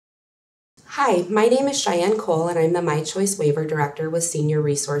Hi, my name is Cheyenne Cole and I'm the My Choice Waiver Director with Senior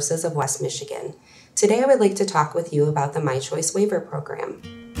Resources of West Michigan. Today I would like to talk with you about the My Choice Waiver Program.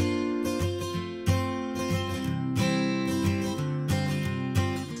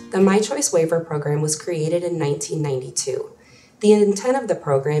 The My Choice Waiver Program was created in 1992. The intent of the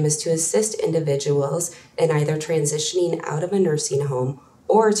program is to assist individuals in either transitioning out of a nursing home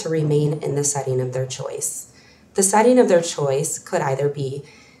or to remain in the setting of their choice. The setting of their choice could either be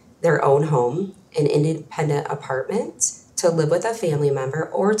their own home, an independent apartment, to live with a family member,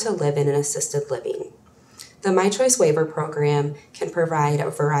 or to live in an assisted living. The My Choice Waiver Program can provide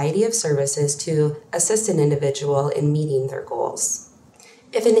a variety of services to assist an individual in meeting their goals.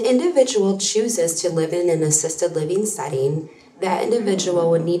 If an individual chooses to live in an assisted living setting, that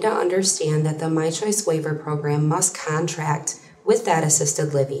individual would need to understand that the My Choice Waiver Program must contract with that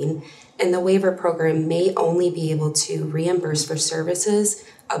assisted living, and the waiver program may only be able to reimburse for services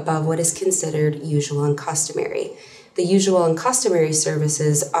above what is considered usual and customary. The usual and customary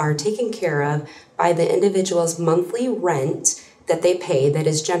services are taken care of by the individual's monthly rent that they pay that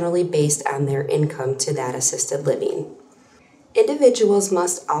is generally based on their income to that assisted living. Individuals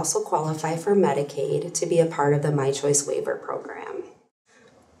must also qualify for Medicaid to be a part of the My Choice Waiver Program.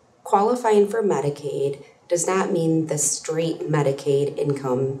 Qualifying for Medicaid does not mean the straight Medicaid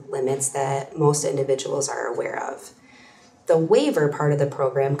income limits that most individuals are aware of. The waiver part of the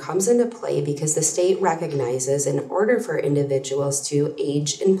program comes into play because the state recognizes in order for individuals to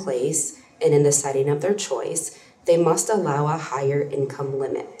age in place and in the setting of their choice, they must allow a higher income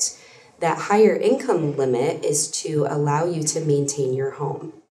limit. That higher income limit is to allow you to maintain your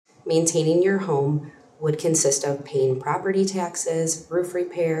home. Maintaining your home would consist of paying property taxes, roof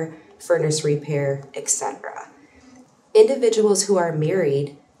repair, furnace repair, etc. Individuals who are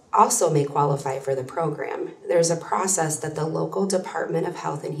married also may qualify for the program. There's a process that the local Department of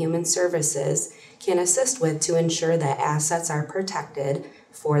Health and Human Services can assist with to ensure that assets are protected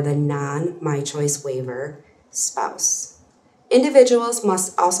for the non-My Choice Waiver spouse. Individuals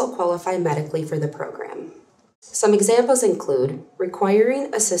must also qualify medically for the program. Some examples include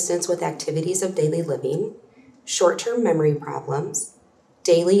requiring assistance with activities of daily living, short-term memory problems,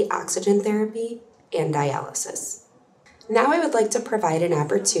 daily oxygen therapy, and dialysis. Now I would like to provide an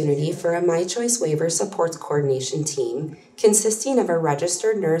opportunity for a My Choice Waiver Supports Coordination team consisting of a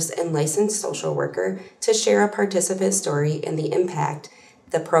registered nurse and licensed social worker to share a participant story and the impact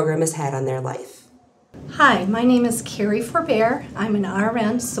the program has had on their life. Hi, my name is Carrie Forbear. I'm an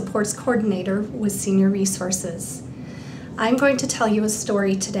RN Supports Coordinator with Senior Resources. I'm going to tell you a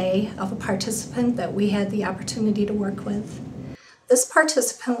story today of a participant that we had the opportunity to work with. This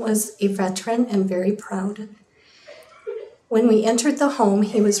participant was a veteran and very proud. When we entered the home,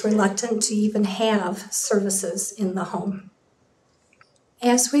 he was reluctant to even have services in the home.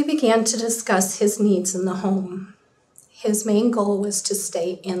 As we began to discuss his needs in the home, his main goal was to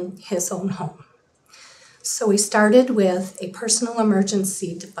stay in his own home. So we started with a personal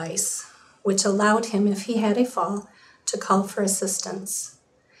emergency device, which allowed him, if he had a fall, to call for assistance.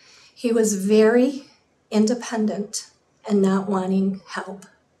 He was very independent and not wanting help.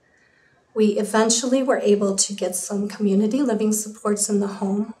 We eventually were able to get some community living supports in the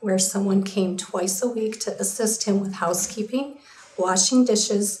home where someone came twice a week to assist him with housekeeping, washing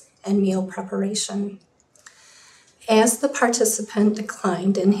dishes, and meal preparation. As the participant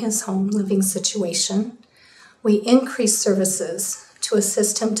declined in his home living situation, we increased services to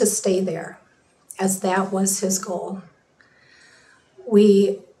assist him to stay there, as that was his goal.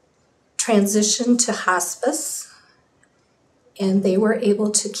 We transitioned to hospice, and they were able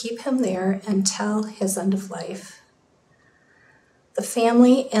to keep him there until his end of life. The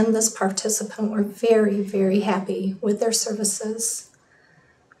family and this participant were very, very happy with their services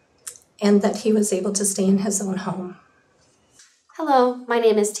and that he was able to stay in his own home. Hello, my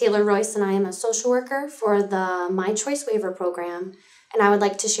name is Taylor Royce and I am a social worker for the My Choice Waiver Program, and I would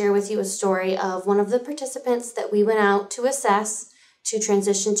like to share with you a story of one of the participants that we went out to assess to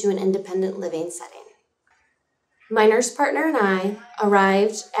transition to an independent living setting. My nurse partner and I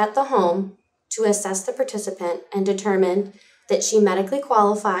arrived at the home to assess the participant and determined that she medically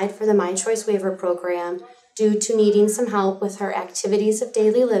qualified for the My Choice Waiver Program due to needing some help with her activities of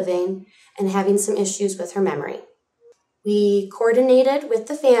daily living and having some issues with her memory. We coordinated with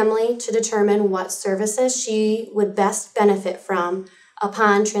the family to determine what services she would best benefit from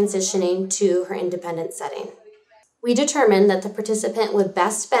upon transitioning to her independent setting. We determined that the participant would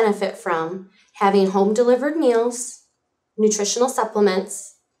best benefit from having home-delivered meals, nutritional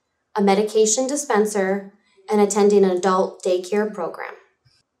supplements, a medication dispenser, and attending an adult daycare program.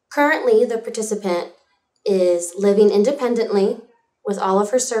 Currently, the participant is living independently with all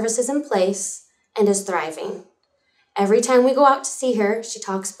of her services in place and is thriving. Every time we go out to see her, she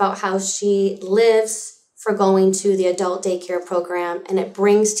talks about how she lives for going to the adult daycare program, and it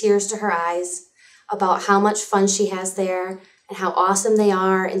brings tears to her eyes about how much fun she has there and how awesome they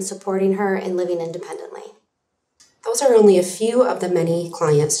are in supporting her and living independently. Those are only a few of the many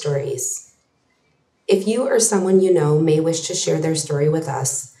client stories. If you or someone you know may wish to share their story with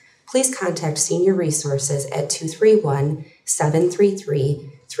us, please contact Senior Resources at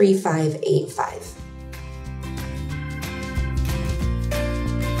 231-733-3585.